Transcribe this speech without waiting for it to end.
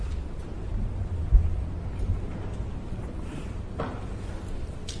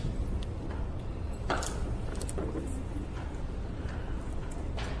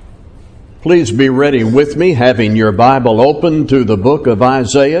Please be ready with me, having your Bible open to the book of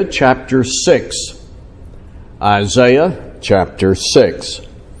Isaiah, chapter 6. Isaiah, chapter 6.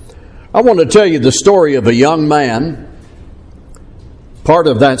 I want to tell you the story of a young man. Part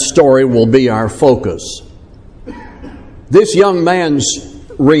of that story will be our focus. This young man's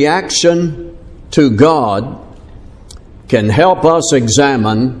reaction to God can help us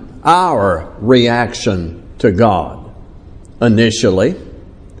examine our reaction to God initially,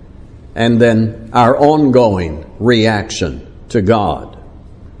 and then our ongoing reaction to God.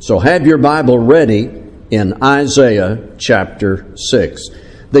 So have your Bible ready in Isaiah chapter 6.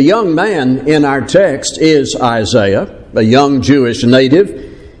 The young man in our text is Isaiah, a young Jewish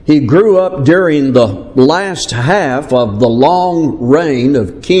native. He grew up during the last half of the long reign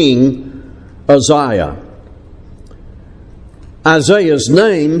of King Uzziah. Isaiah's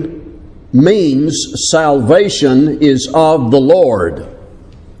name means salvation is of the Lord.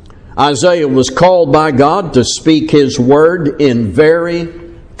 Isaiah was called by God to speak His word in very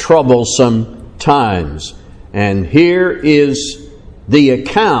troublesome times. And here is the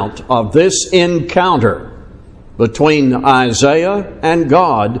account of this encounter between Isaiah and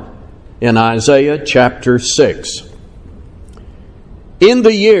God in Isaiah chapter 6. In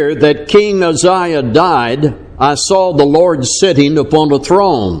the year that King Uzziah died, I saw the Lord sitting upon a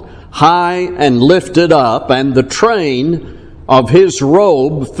throne, high and lifted up, and the train of His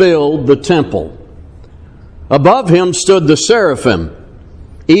robe filled the temple. Above Him stood the seraphim.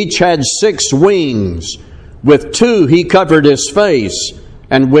 Each had 6 wings. With 2 He covered His face,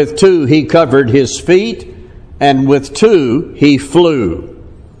 and with 2 He covered His feet, and with 2 He flew.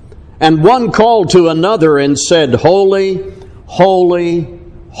 And one called to another and said, Holy, holy,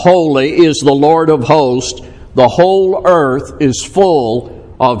 holy is the Lord of hosts. The whole earth is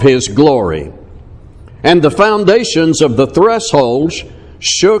full of His glory. And the foundations of the thresholds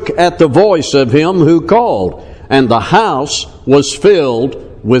shook at the voice of Him who called, and the house was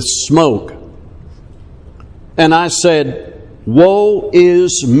filled with smoke. And I said, Woe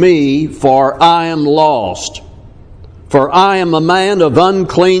is me, for I am lost. For I am a man of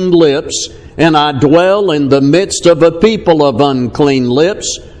unclean lips, and I dwell in the midst of a people of unclean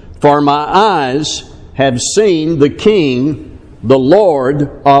lips, for my eyes have seen the King, the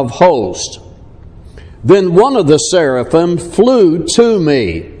Lord of hosts. Then one of the seraphim flew to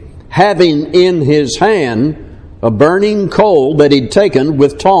me, having in his hand a burning coal that he'd taken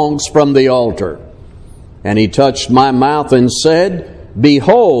with tongs from the altar. And he touched my mouth and said,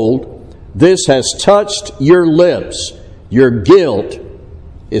 Behold, this has touched your lips. Your guilt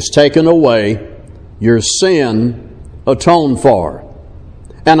is taken away, your sin atoned for.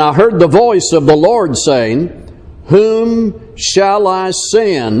 And I heard the voice of the Lord saying, Whom shall I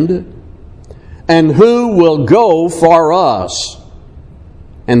send? And who will go for us?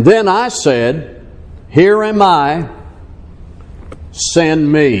 And then I said, Here am I,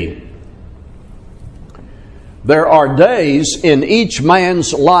 send me. There are days in each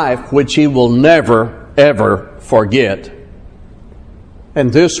man's life which he will never, ever forget.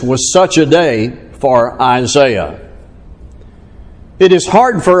 And this was such a day for Isaiah. It is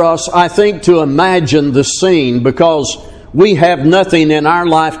hard for us, I think, to imagine the scene because we have nothing in our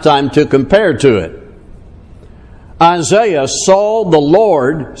lifetime to compare to it. Isaiah saw the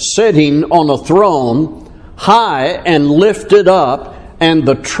Lord sitting on a throne, high and lifted up, and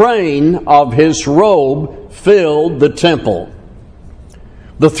the train of His robe filled the temple.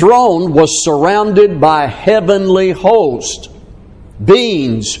 The throne was surrounded by heavenly hosts,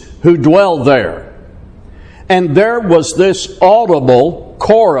 beings who dwell there. And there was this audible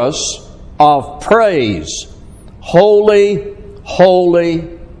chorus of praise. Holy,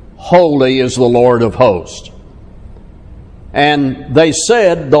 holy, holy is the Lord of hosts. And they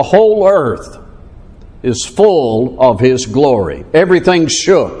said the whole earth is full of His glory. Everything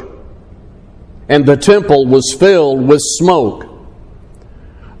shook, and the temple was filled with smoke.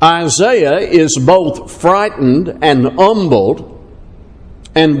 Isaiah is both frightened and humbled,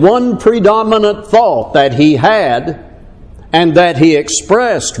 and one predominant thought that he had and that he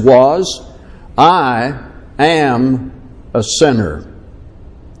expressed was, I am a sinner.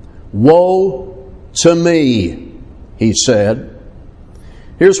 Woe to me, he said.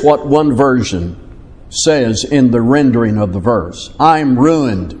 Here's what one version says in the rendering of the verse. I am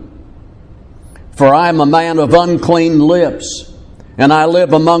ruined, for I am a man of unclean lips, and I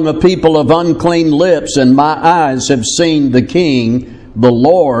live among a people of unclean lips, and my eyes have seen the King, the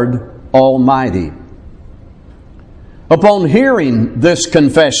Lord Almighty. Upon hearing this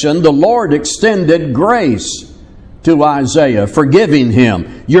confession, the Lord extended grace to Isaiah, forgiving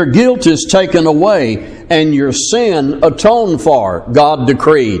him. Your guilt is taken away, and your sin atoned for, God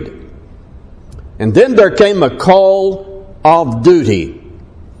decreed. And then there came a call of duty.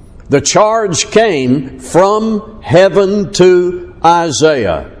 The charge came from heaven to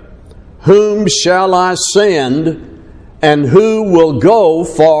Isaiah. Whom shall I send, and who will go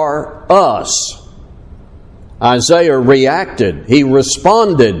for us? Isaiah reacted. He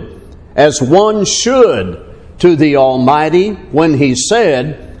responded as one should to the Almighty when he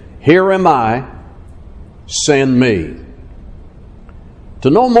said, "Here am I, send me." To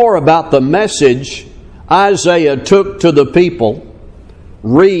know more about the message Isaiah took to the people,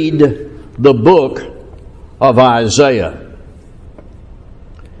 read the book of Isaiah.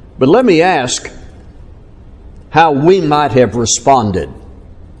 But let me ask how we might have responded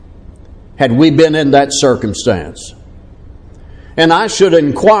had we been in that circumstance. And I should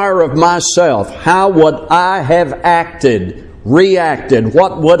inquire of myself, how would I have acted, reacted?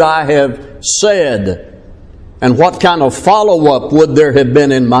 What would I have said? And what kind of follow-up would there have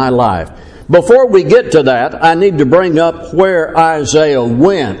been in my life? Before we get to that, I need to bring up where Isaiah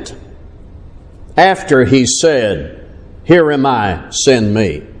went after he said, "Here am I, send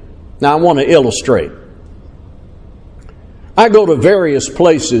me." Now I want to illustrate. I go to various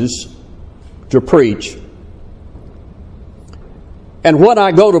places to preach. And when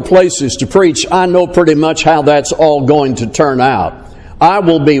I go to places to preach, I know pretty much how that's all going to turn out. I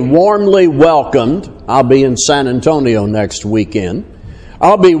will be warmly welcomed. I'll be in San Antonio next weekend.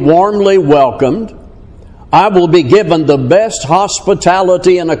 I'll be warmly welcomed. I will be given the best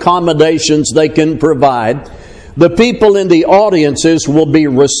hospitality and accommodations they can provide. The people in the audiences will be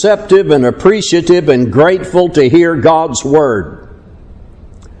receptive and appreciative and grateful to hear God's Word.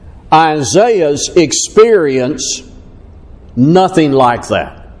 Isaiah's experience, nothing like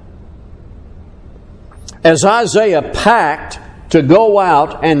that. As Isaiah packed to go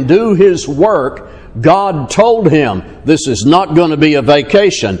out and do his work, God told him, this is not going to be a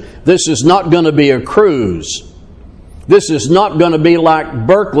vacation. This is not going to be a cruise. This is not going to be like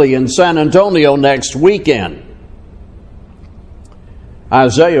Berkeley and San Antonio next weekend.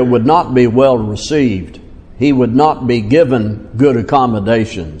 Isaiah would not be well received. He would not be given good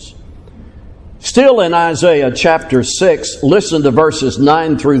accommodations. Still in Isaiah chapter 6, listen to verses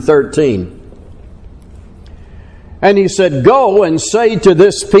 9 through 13. And he said, "Go and say to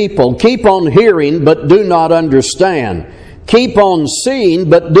this people, keep on hearing, but do not understand. Keep on seeing,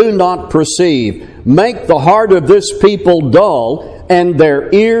 but do not perceive. Make the heart of this people dull, and their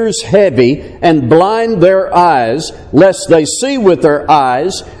ears heavy, and blind their eyes, lest they see with their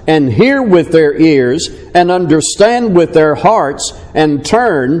eyes, and hear with their ears, and understand with their hearts, and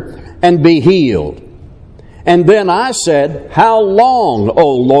turn, and be healed." And then I said, "How long,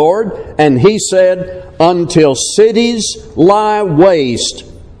 O Lord?" And he said, "Until cities lie waste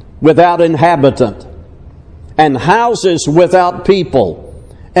without inhabitant, and houses without people,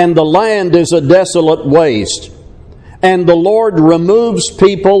 and the land is a desolate waste. And the Lord removes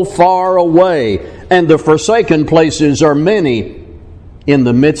people far away, and the forsaken places are many in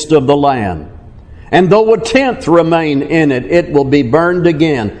the midst of the land. And though a tenth remain in it, it will be burned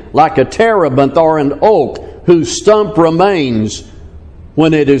again, like a terebinth or an oak, whose stump remains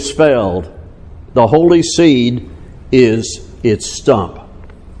when it is felled. The holy seed is its stump."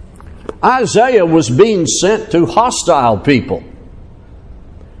 Isaiah was being sent to hostile people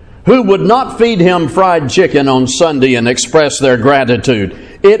who would not feed him fried chicken on Sunday and express their gratitude.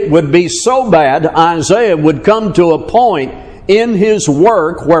 It would be so bad, Isaiah would come to a point in his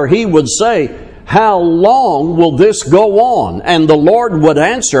work where he would say, "How long will this go on?" And the Lord would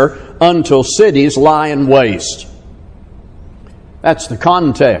answer, "Until cities lie in waste." That's the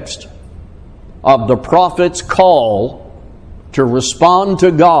context of the prophet's call to respond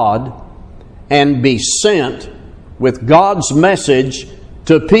to God and be sent with God's message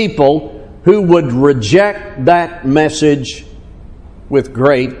to people who would reject that message with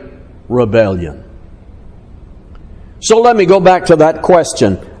great rebellion. So let me go back to that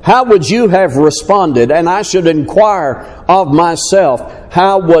question. How would you have responded? And I should inquire of myself,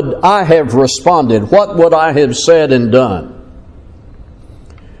 how would I have responded? What would I have said and done?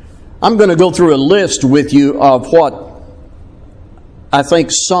 I'm going to go through a list with you of what I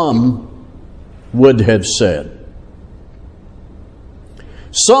think some would have said.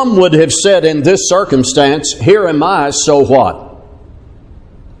 Some would have said in this circumstance, "Here am I, so what?"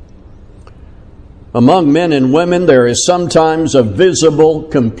 Among men and women, there is sometimes a visible,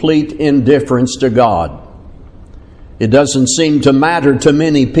 complete indifference to God. It doesn't seem to matter to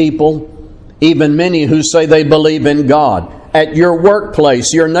many people, even many who say they believe in God. at your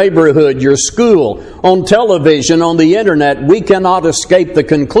workplace, your neighborhood, your school, on television, on the internet, we cannot escape the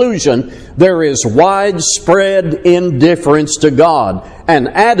conclusion there is widespread indifference to God, an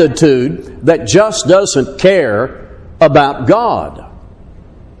attitude that just doesn't care about God.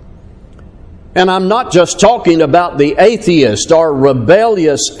 And I'm not just talking about the atheist or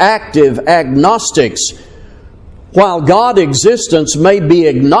rebellious, active agnostics. While God's existence may be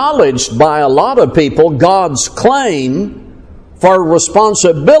acknowledged by a lot of people, God's claim for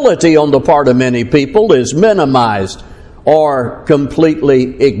responsibility on the part of many people is minimized or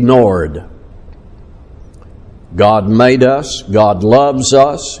completely ignored. God made us. God loves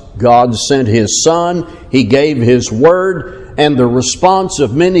us. God sent His Son. He gave His Word. And the response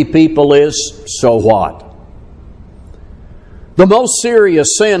of many people is, so what? The most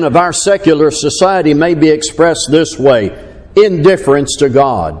serious sin of our secular society may be expressed this way: indifference to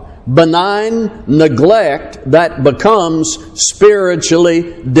God. Benign neglect that becomes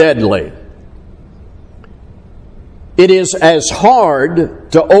spiritually deadly. It is as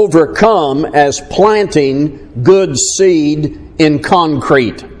hard to overcome as planting good seed in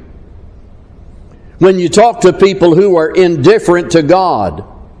concrete. When you talk to people who are indifferent to God,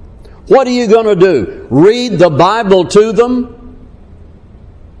 what are you going to do? Read the Bible to them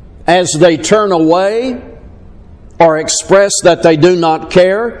as they turn away or express that they do not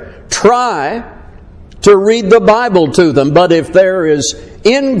care? Try to read the Bible to them. But if there is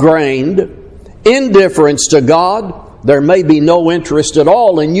ingrained indifference to God, there may be no interest at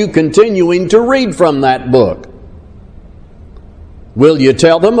all in you continuing to read from that book. Will you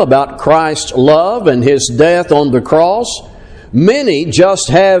tell them about Christ's love and His death on the cross? Many just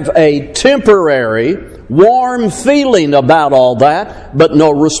have a temporary, warm feeling about all that, but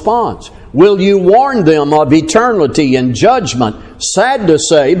no response. Will you warn them of eternity and judgment? Sad to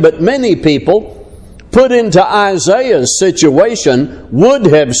say, but many people put into Isaiah's situation would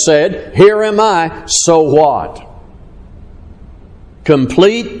have said, "Here am I, so what?"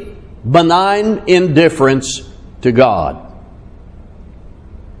 Complete, benign indifference to God.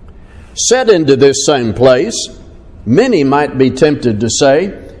 Set into this same place, many might be tempted to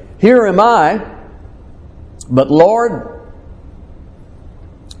say, "Here am I, but Lord,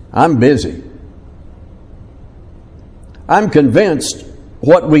 I'm busy." I'm convinced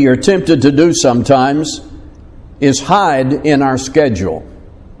what we are tempted to do sometimes is hide in our schedule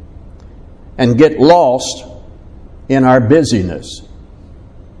and get lost in our busyness.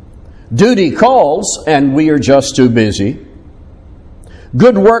 Duty calls, and we are just too busy.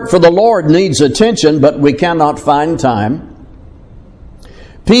 Good work for the Lord needs attention, but we cannot find time.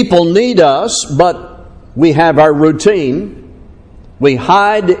 People need us, but we have our routine. We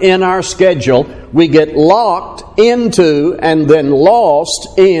hide in our schedule. We get locked into and then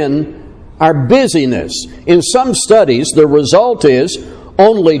lost in our busyness. In some studies, the result is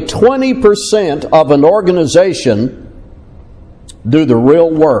only 20% of an organization do the real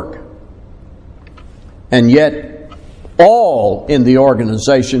work. And yet, all in the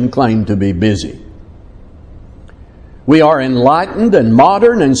organization claim to be busy. We are enlightened and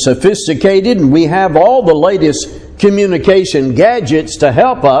modern and sophisticated, and we have all the latest communication gadgets to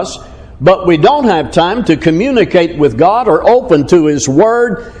help us, but we don't have time to communicate with God or open to His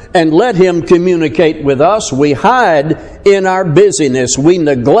Word and let Him communicate with us. We hide in our busyness. We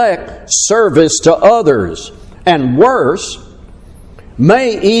neglect service to others. And worse,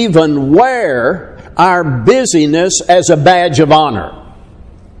 may even wear our busyness as a badge of honor.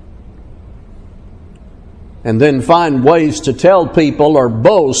 And then find ways to tell people or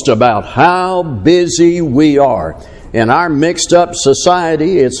boast about how busy we are. In our mixed up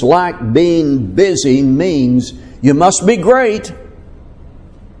society, it's like being busy means you must be great.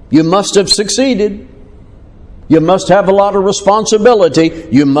 You must have succeeded. You must have a lot of responsibility.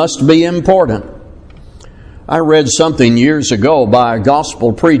 You must be important. I read something years ago by a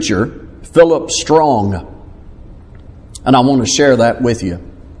gospel preacher, Philip Strong, and I want to share that with you.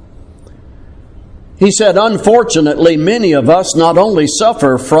 He said, "Unfortunately, many of us not only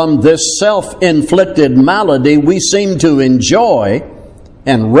suffer from this self-inflicted malady, we seem to enjoy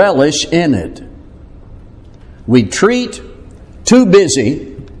and relish in it. We treat too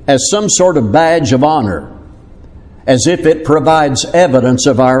busy as some sort of badge of honor, as if it provides evidence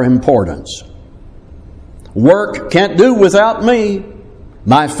of our importance. Work can't do without me.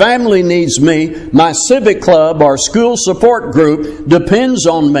 My family needs me. My civic club or school support group depends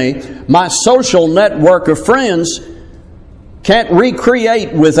on me. My social network of friends can't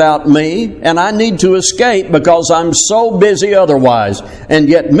recreate without me, and I need to escape because I'm so busy otherwise." And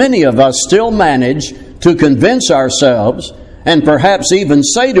yet many of us still manage to convince ourselves and perhaps even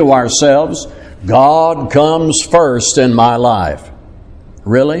say to ourselves, God comes first in my life.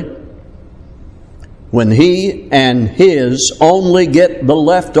 Really? When He and His only get the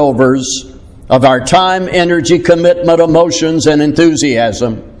leftovers of our time, energy, commitment, emotions, and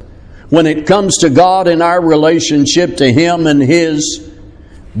enthusiasm, when it comes to God and our relationship to Him and His,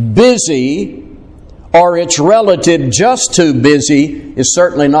 busy or its relative just too busy is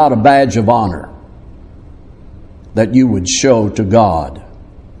certainly not a badge of honor that you would show to God.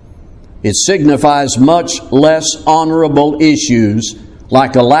 It signifies much less honorable issues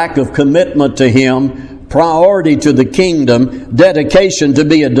like a lack of commitment to Him, priority to the kingdom, dedication to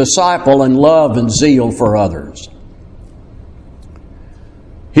be a disciple, and love and zeal for others.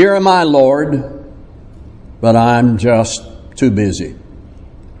 Here am I, Lord, but I'm just too busy.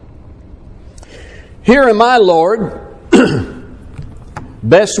 Here am I, Lord.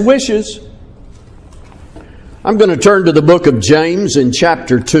 Best wishes. I'm going to turn to the book of James in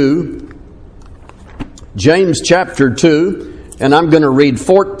chapter 2. James chapter 2, and I'm going to read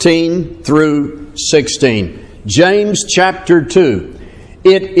 14 through 16. James chapter 2.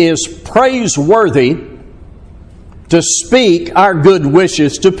 It is praiseworthy to speak our good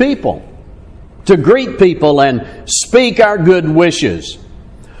wishes to people, to greet people and speak our good wishes.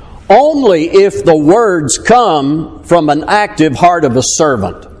 Only if the words come from an active heart of a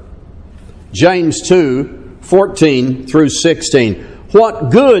servant. James 2, 14 through 16.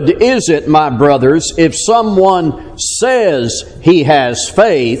 What good is it, my brothers, if someone says he has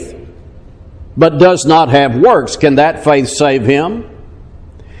faith, but does not have works? Can that faith save him?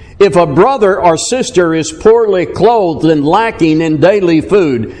 If a brother or sister is poorly clothed and lacking in daily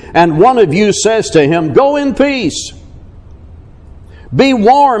food, and one of you says to him, "Go in peace, be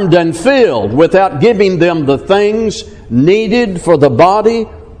warmed and filled," without giving them the things needed for the body,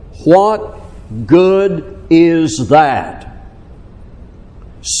 what good is that?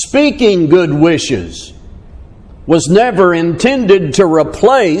 Speaking good wishes was never intended to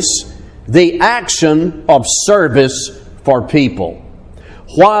replace the action of service for people.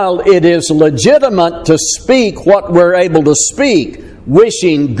 While it is legitimate to speak what we're able to speak,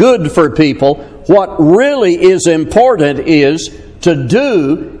 wishing good for people, what really is important is to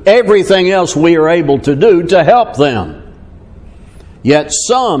do everything else we are able to do to help them. Yet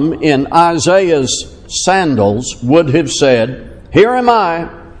some in Isaiah's sandals would have said, "Here am I,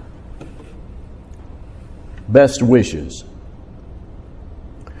 best wishes."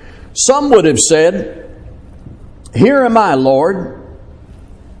 Some would have said, "Here am I, Lord,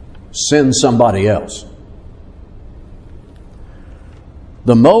 send somebody else."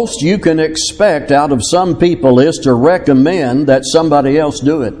 The most you can expect out of some people is to recommend that somebody else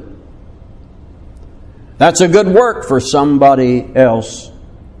do it. That's a good work for somebody else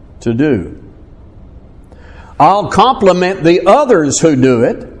to do. I'll compliment the others who do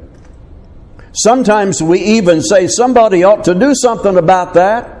it. Sometimes we even say somebody ought to do something about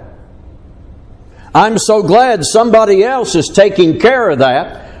that. I'm so glad somebody else is taking care of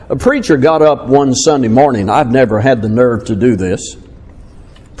that. A preacher got up one Sunday morning. I've never had the nerve to do this.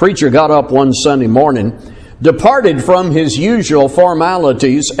 Preacher got up one Sunday morning, departed from his usual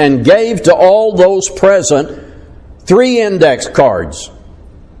formalities, and gave to all those present 3 index cards.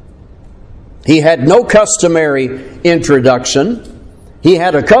 He had no customary introduction. He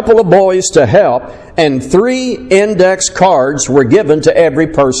had a couple of boys to help, and 3 index cards were given to every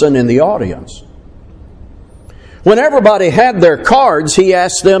person in the audience. When everybody had their cards, he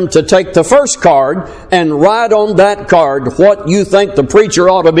asked them to take the first card and write on that card what you think the preacher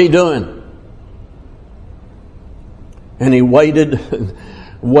ought to be doing. And he waited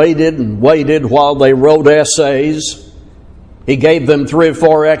while they wrote essays. He gave them 3 or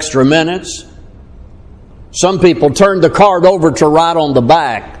 4 extra minutes. Some people turned the card over to write on the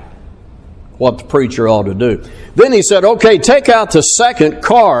back what the preacher ought to do. Then he said, "Okay, take out the second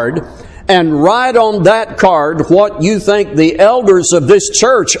card and write on that card what you think the elders of this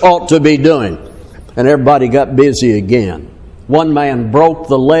church ought to be doing." And everybody got busy again. One man broke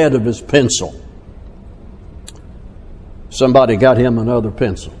the lead of his pencil. Somebody got him another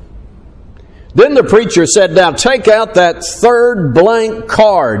pencil. Then the preacher said, "Now take out that third blank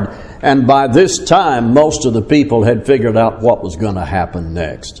card." And by this time, most of the people had figured out what was going to happen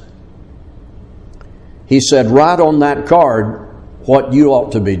next. He said, "Write on that card what you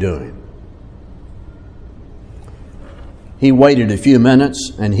ought to be doing." He waited a few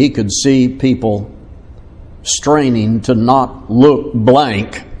minutes, and he could see people straining to not look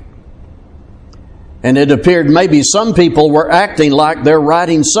blank. And it appeared maybe some people were acting like they're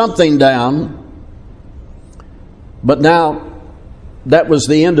writing something down. But now, that was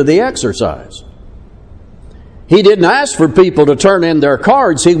the end of the exercise. He didn't ask for people to turn in their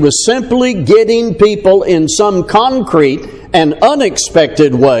cards. He was simply getting people in some concrete and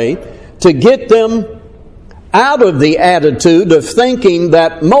unexpected way to get them out of the attitude of thinking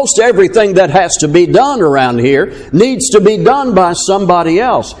that most everything that has to be done around here needs to be done by somebody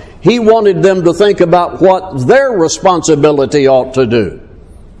else. He wanted them to think about what their responsibility ought to do.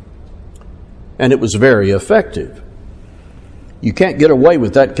 And it was very effective. You can't get away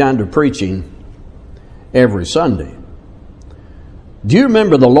with that kind of preaching every Sunday. Do you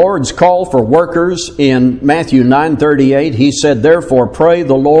remember the Lord's call for workers in Matthew 9:38? He said, "Therefore pray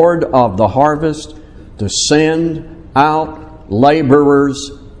the Lord of the harvest to send out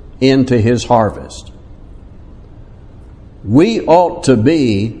laborers into His harvest." We ought to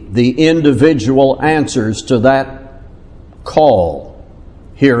be the individual answers to that call.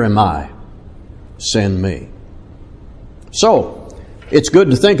 Here am I, send me. So, it's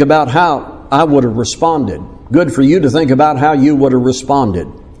good to think about how I would have responded. Good for you to think about how you would have responded.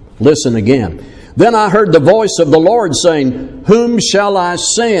 Listen again. Then I heard the voice of the Lord saying, "Whom shall I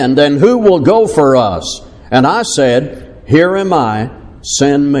send, and who will go for us?" And I said, "Here am I,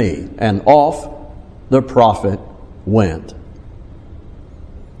 send me." And off the prophet went.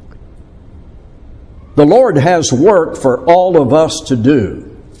 The Lord has work for all of us to do.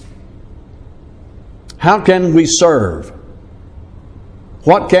 How can we serve?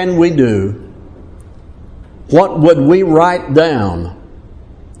 What can we do? What would we write down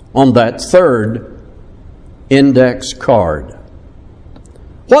on that third index card?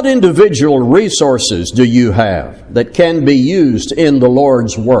 What individual resources do you have that can be used in the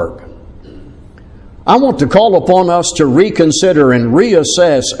Lord's work? I want to call upon us to reconsider and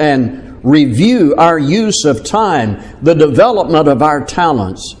reassess and review our use of time, the development of our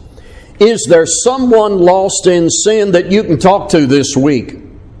talents. Is there someone lost in sin that you can talk to this week?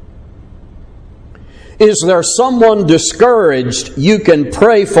 Is there someone discouraged you can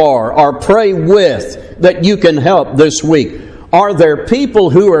pray for or pray with that you can help this week? Are there people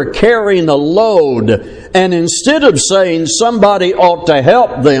who are carrying a load, and instead of saying somebody ought to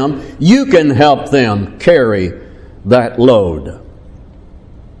help them, you can help them carry that load?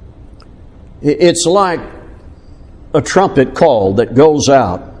 It's like a trumpet call that goes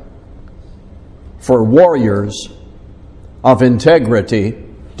out for warriors of integrity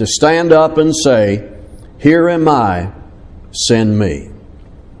to stand up and say, "Here am I, send me."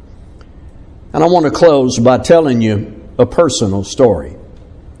 And I want to close by telling you a personal story.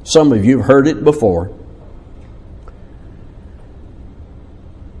 Some of you have heard it before.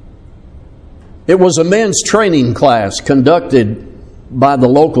 It was a men's training class conducted by the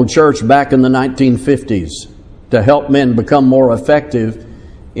local church back in the 1950s to help men become more effective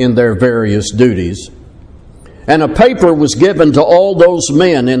in their various duties. And a paper was given to all those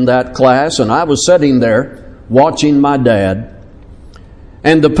men in that class, and I was sitting there watching my dad.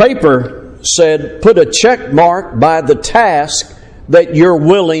 And the paper said, "Put a check mark by the task that you're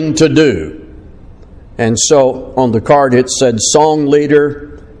willing to do." And so on the card it said song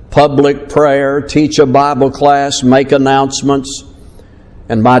leader, public prayer, teach a Bible class, make announcements.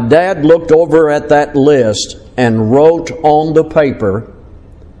 And my dad looked over at that list and wrote on the paper,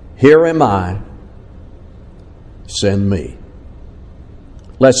 "Here am I, send me."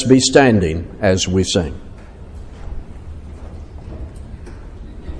 Let's be standing as we sing.